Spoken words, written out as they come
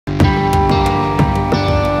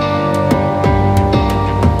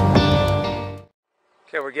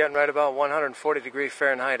we're getting right about 140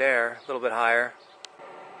 Fahrenheit air, a little bit higher.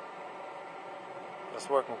 It's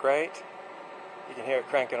working great. You can hear it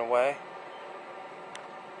cranking away.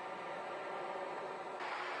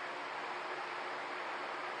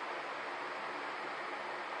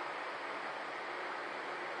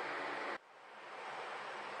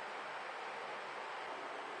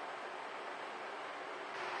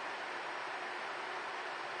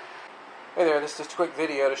 Hey there, this is just a quick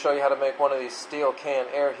video to show you how to make one of these steel can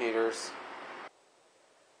air heaters.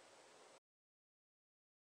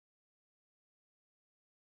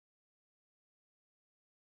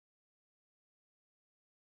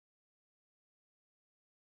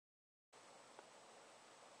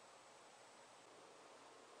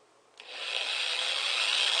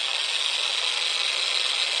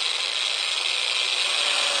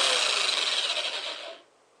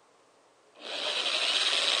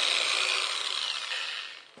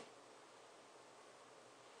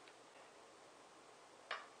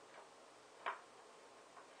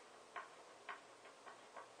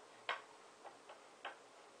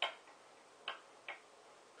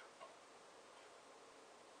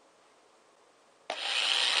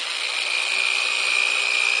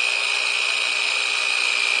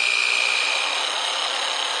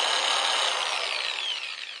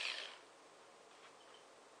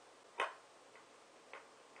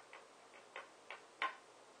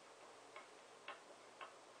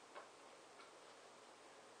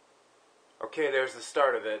 Okay, there's the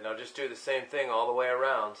start of it. Now just do the same thing all the way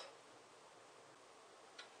around.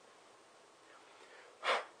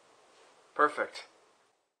 Perfect.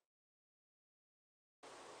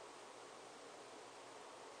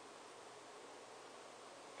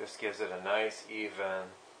 This gives it a nice, even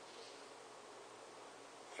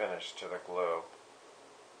finish to the glue.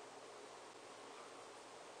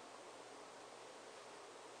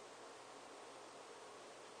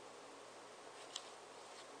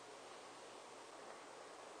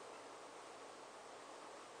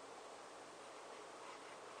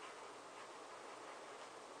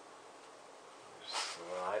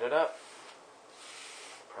 Slide it up.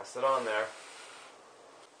 Press it on there.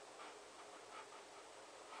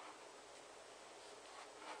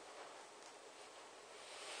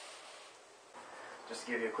 Just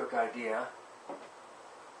to give you a quick idea.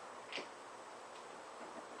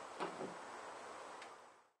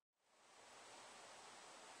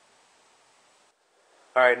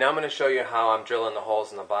 Alright, now I'm going to show you how I'm drilling the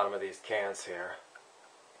holes in the bottom of these cans here.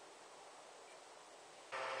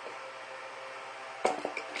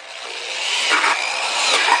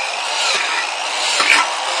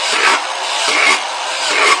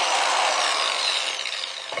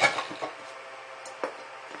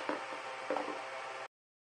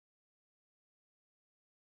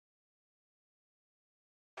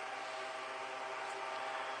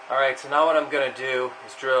 Alright, so now what I'm going to do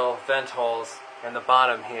is drill vent holes in the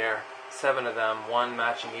bottom here, 7 of them, one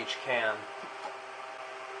matching each can.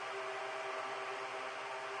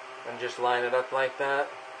 And just line it up like that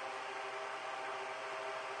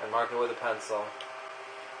and mark it with a pencil.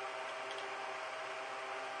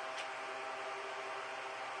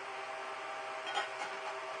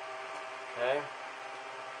 Okay?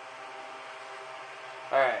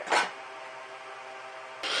 Alright.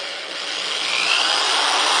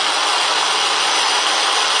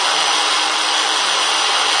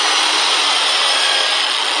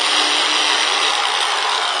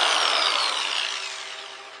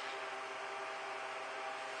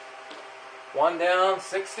 One down,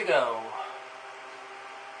 6 to go.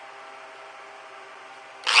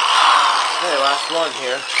 Okay, last one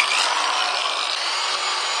here.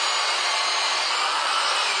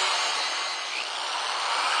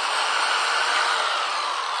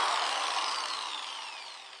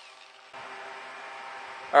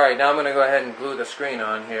 Alright, now I'm going to go ahead and glue the screen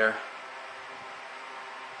on here.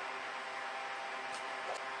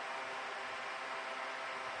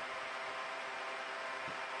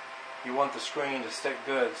 You want the screen to stick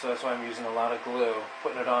good, so that's why I'm using a lot of glue.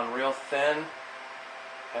 Putting it on real thin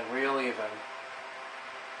and real even.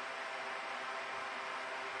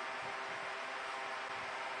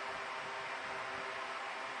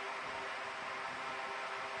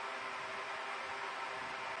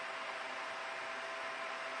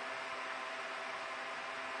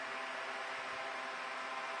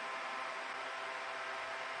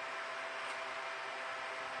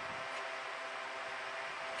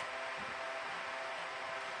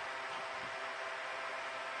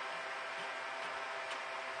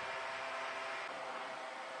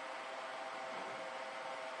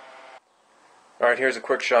 Alright, here's a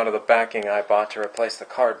quick shot of the backing I bought to replace the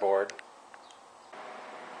cardboard.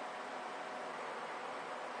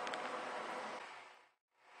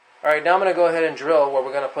 Alright, now I'm going to go ahead and drill where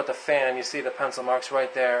we're going to put the fan. You see the pencil marks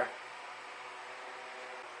right there.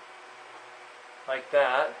 Like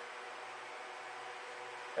that.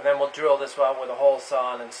 And then we'll drill this out with a hole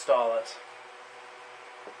saw and install it.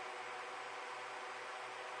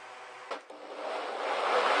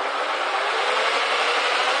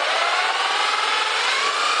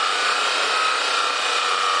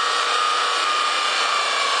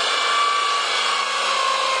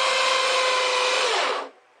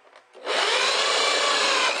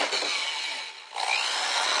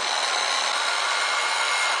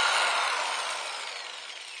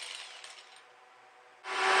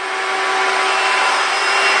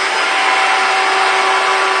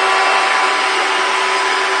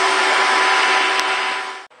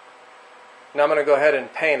 Now I'm going to go ahead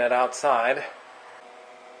and paint it outside.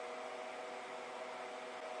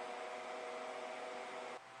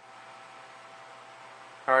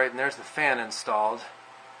 Alright, and there's the fan installed.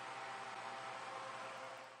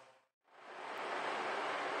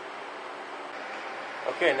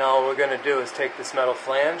 Okay, now what we're going to do is take this metal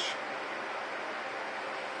flange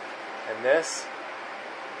and this,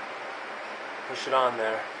 push it on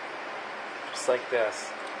there, just like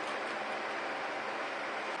this.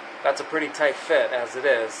 That's a pretty tight fit as it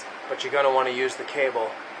is, but you're going to want to use the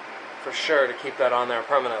cable for sure to keep that on there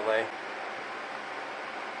permanently.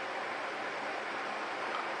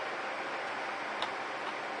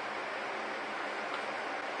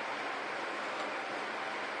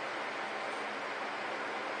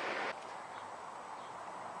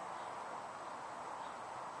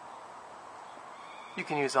 You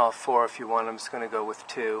can use all 4 if you want. I'm just going to go with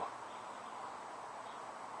 2.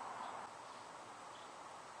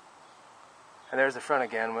 And there's the front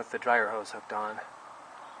again with the dryer hose hooked on.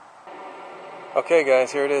 Okay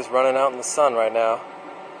guys, here it is running out in the sun right now.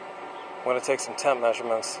 I'm going to take some temp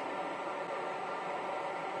measurements.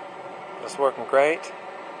 It's working great.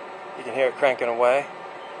 You can hear it cranking away.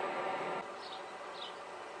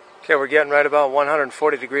 Okay, we're getting right about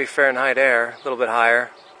 140 degree Fahrenheit air, a little bit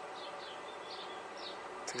higher.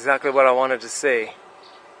 It's exactly what I wanted to see.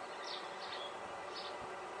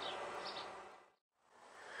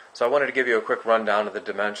 So I wanted to give you a quick rundown of the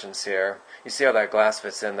dimensions here. You see how that glass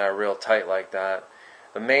fits in there real tight like that.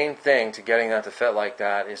 The main thing to getting that to fit like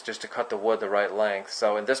that is just to cut the wood the right length.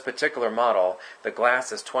 So in this particular model, the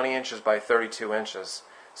glass is 20 inches by 32 inches.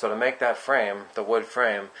 So to make that frame, the wood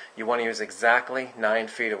frame, you want to use exactly 9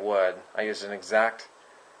 feet of wood. I used an exact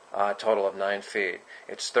total of 9 feet.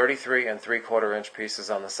 It's 33 3/4 inch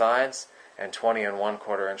pieces on the sides and 20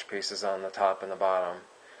 1/4 inch pieces on the top and the bottom.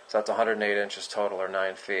 So that's 108 inches total, or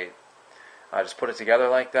 9 feet. I just put it together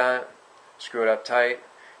like that, screw it up tight,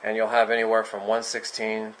 and you'll have anywhere from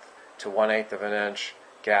 1/16 to 1/8 of an inch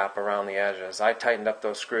gap around the edges. I tightened up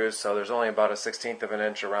those screws so there's only about a 1/16 of an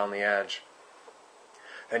inch around the edge.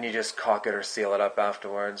 Then you just caulk it or seal it up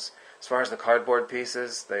afterwards. As far as the cardboard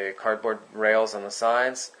pieces, the cardboard rails on the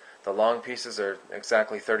sides, the long pieces are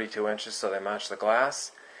exactly 32 inches, so they match the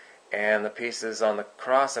glass. And the pieces on the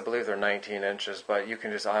cross, I believe they're 19 inches, but you can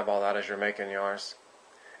just eyeball that as you're making yours.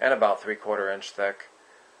 And about 3/4 inch thick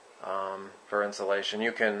for insulation.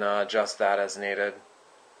 You can adjust that as needed.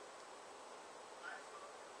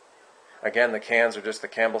 Again, the cans are just the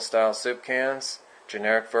Campbell style soup cans,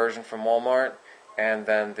 generic version from Walmart, and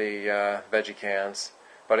then the veggie cans.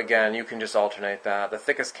 But again, you can just alternate that. The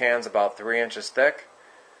thickest can's about 3 inches thick.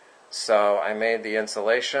 So I made the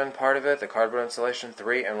insulation part of it, the cardboard insulation,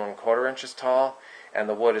 3 1/4 inches tall, and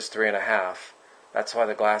the wood is 3 1/2. That's why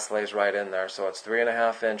the glass lays right in there. So it's 3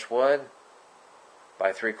 1/2 inch wood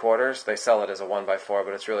by 3/4. They sell it as a 1x4,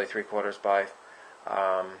 but it's really 3/4 by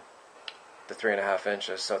the 3 1/2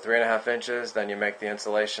 inches. So 3 1/2 inches, then you make the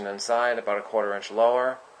insulation inside about a 1/4 inch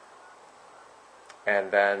lower,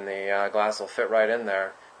 and then the glass will fit right in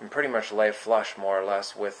there and pretty much lay flush more or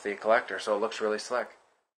less with the collector, so it looks really slick.